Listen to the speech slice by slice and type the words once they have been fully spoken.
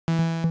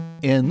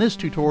In this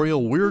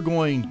tutorial, we're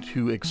going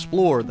to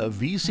explore the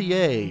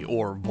VCA,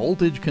 or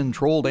Voltage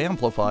Controlled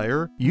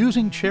Amplifier,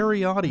 using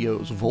Cherry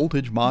Audio's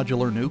Voltage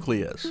Modular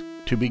Nucleus.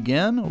 To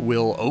begin,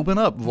 we'll open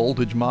up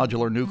Voltage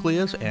Modular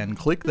Nucleus and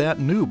click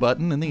that New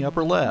button in the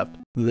upper left.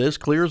 This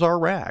clears our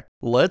rack.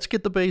 Let's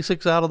get the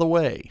basics out of the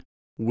way.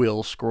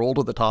 We'll scroll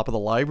to the top of the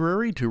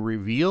library to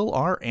reveal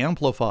our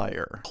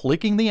amplifier.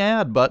 Clicking the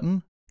Add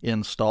button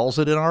installs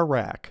it in our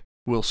rack.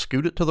 We'll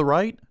scoot it to the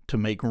right to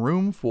make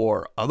room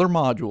for other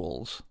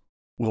modules.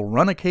 We'll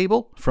run a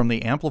cable from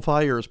the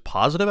amplifier's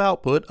positive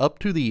output up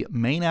to the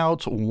main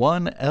out's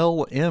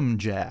 1LM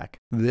jack.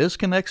 This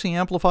connects the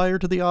amplifier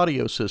to the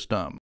audio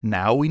system.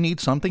 Now we need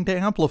something to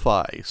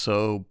amplify,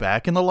 so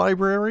back in the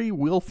library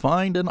we'll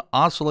find an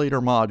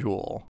oscillator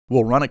module.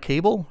 We'll run a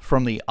cable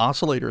from the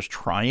oscillator's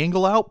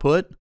triangle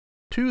output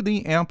to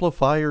the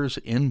amplifier's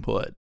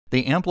input.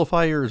 The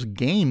amplifier's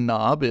gain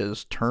knob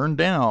is turned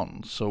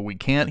down, so we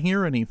can't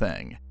hear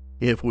anything.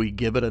 If we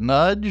give it a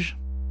nudge,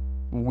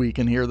 we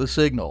can hear the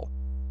signal.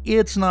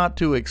 It's not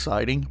too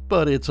exciting,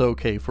 but it's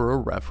okay for a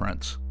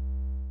reference.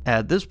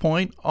 At this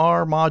point,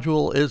 our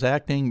module is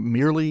acting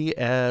merely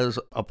as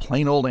a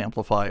plain old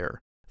amplifier.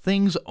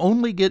 Things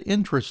only get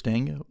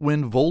interesting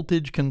when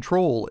voltage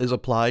control is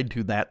applied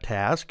to that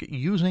task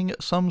using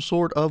some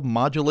sort of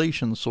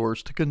modulation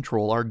source to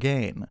control our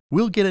gain.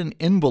 We'll get an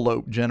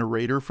envelope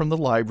generator from the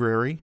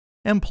library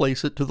and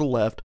place it to the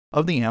left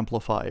of the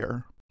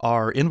amplifier.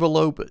 Our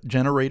envelope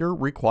generator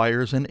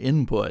requires an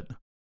input,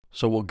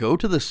 so we'll go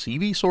to the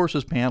CV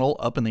Sources panel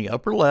up in the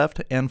upper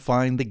left and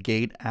find the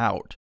gate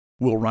out.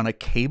 We'll run a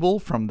cable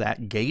from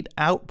that gate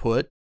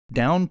output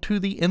down to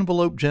the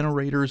envelope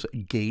generator's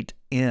gate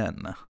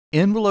in.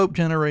 Envelope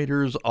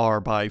generators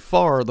are by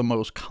far the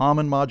most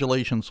common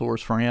modulation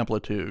source for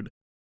amplitude.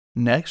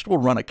 Next, we'll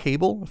run a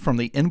cable from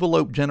the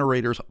envelope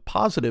generator's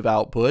positive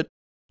output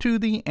to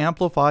the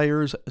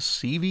amplifier's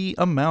CV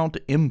amount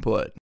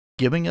input,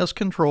 giving us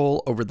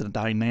control over the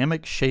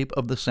dynamic shape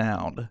of the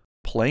sound.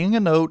 Playing a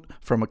note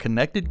from a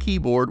connected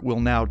keyboard will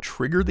now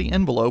trigger the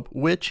envelope,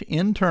 which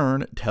in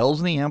turn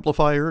tells the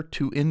amplifier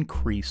to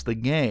increase the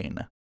gain.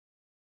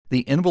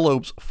 The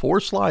envelope's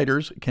 4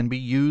 sliders can be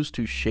used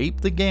to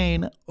shape the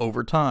gain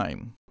over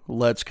time.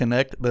 Let's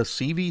connect the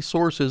CV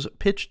source's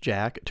pitch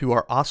jack to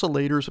our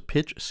oscillator's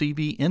pitch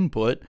CV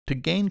input to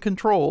gain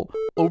control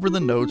over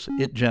the notes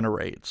it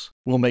generates.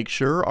 We'll make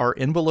sure our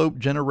envelope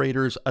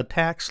generator's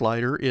attack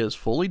slider is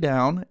fully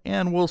down,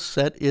 and we'll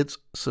set its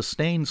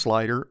sustain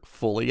slider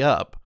fully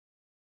up.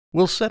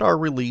 We'll set our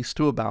release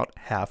to about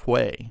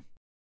halfway.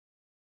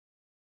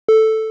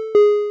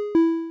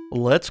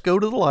 Let's go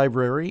to the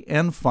library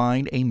and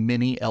find a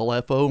mini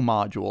LFO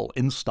module,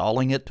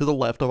 installing it to the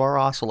left of our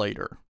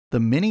oscillator. The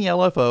mini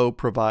LFO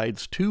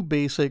provides 2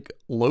 basic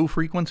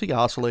low-frequency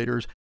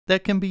oscillators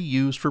that can be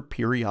used for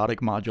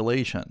periodic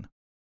modulation.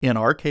 In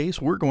our case,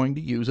 we're going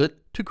to use it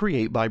to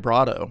create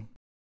vibrato.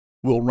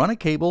 We'll run a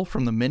cable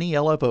from the mini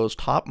LFO's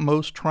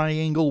topmost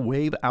triangle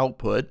wave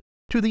output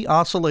to the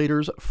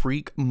oscillator's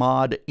freq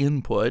mod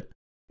input,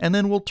 and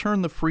then we'll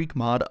turn the freq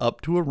mod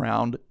up to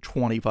around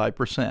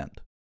 25%.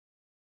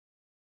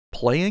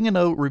 Playing a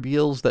note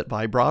reveals that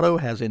vibrato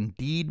has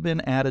indeed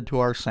been added to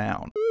our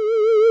sound.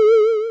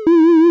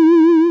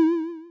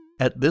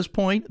 At this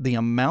point, the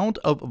amount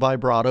of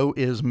vibrato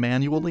is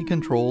manually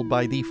controlled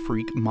by the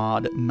freq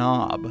mod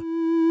knob.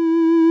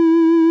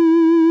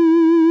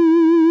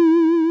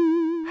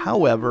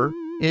 However,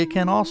 it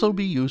can also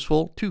be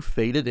useful to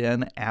fade it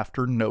in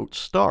after note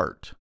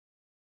start.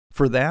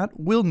 For that,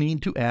 we'll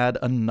need to add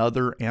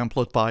another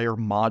amplifier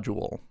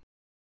module.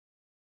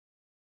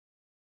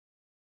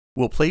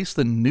 We'll place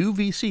the new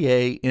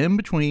VCA in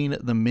between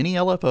the mini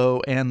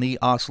LFO and the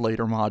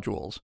oscillator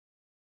modules.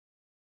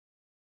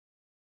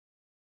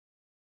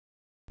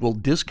 We'll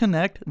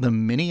disconnect the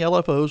mini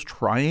LFO's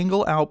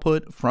triangle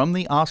output from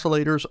the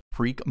oscillator's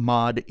freq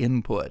mod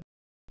input.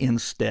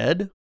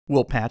 Instead,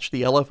 we'll patch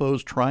the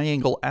LFO's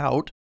triangle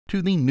out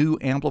to the new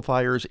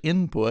amplifier's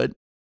input,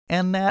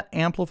 and that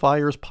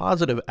amplifier's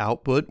positive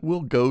output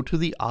will go to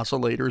the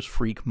oscillator's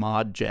freq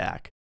mod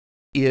jack.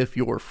 If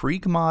your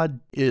freq mod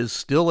is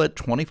still at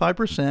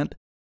 25%,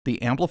 the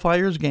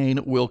amplifier's gain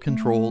will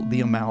control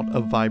the amount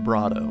of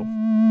vibrato.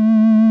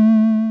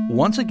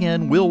 Once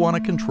again, we'll want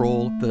to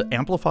control the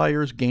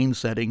amplifier's gain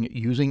setting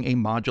using a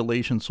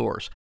modulation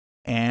source.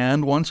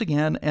 And once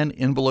again, an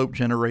envelope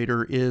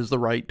generator is the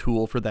right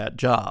tool for that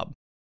job.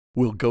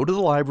 We'll go to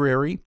the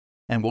library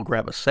and we'll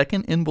grab a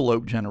second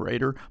envelope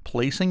generator,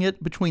 placing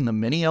it between the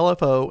mini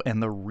LFO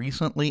and the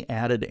recently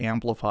added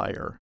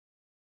amplifier.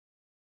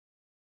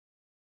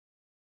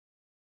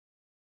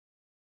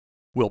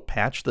 We'll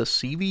patch the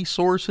CV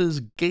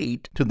source's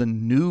gate to the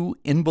new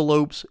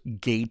envelope's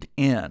gate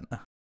in.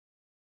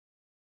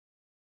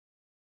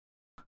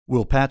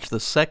 We'll patch the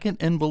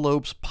second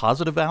envelope's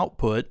positive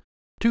output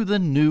to the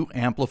new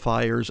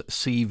amplifier's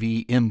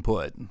CV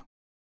input.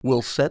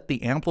 We'll set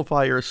the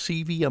amplifier's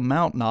CV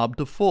amount knob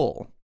to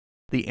full.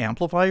 The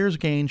amplifier's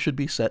gain should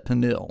be set to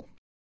nil.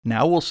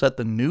 Now we'll set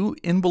the new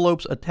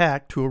envelope's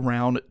attack to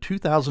around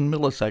 2000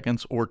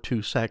 milliseconds or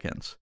 2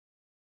 seconds.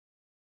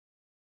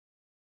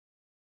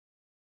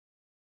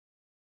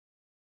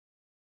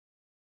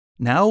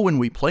 Now when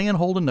we play and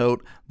hold a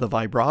note, the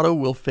vibrato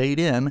will fade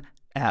in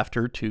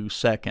after 2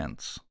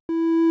 seconds.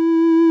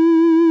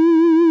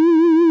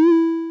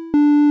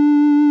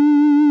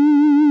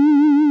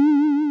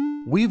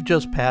 We've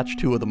just patched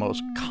two of the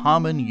most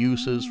common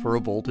uses for a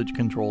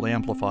voltage-controlled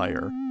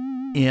amplifier.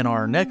 In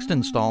our next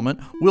installment,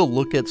 we'll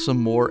look at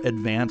some more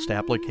advanced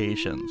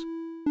applications.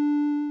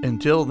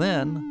 Until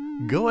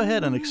then, go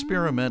ahead and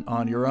experiment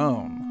on your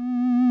own.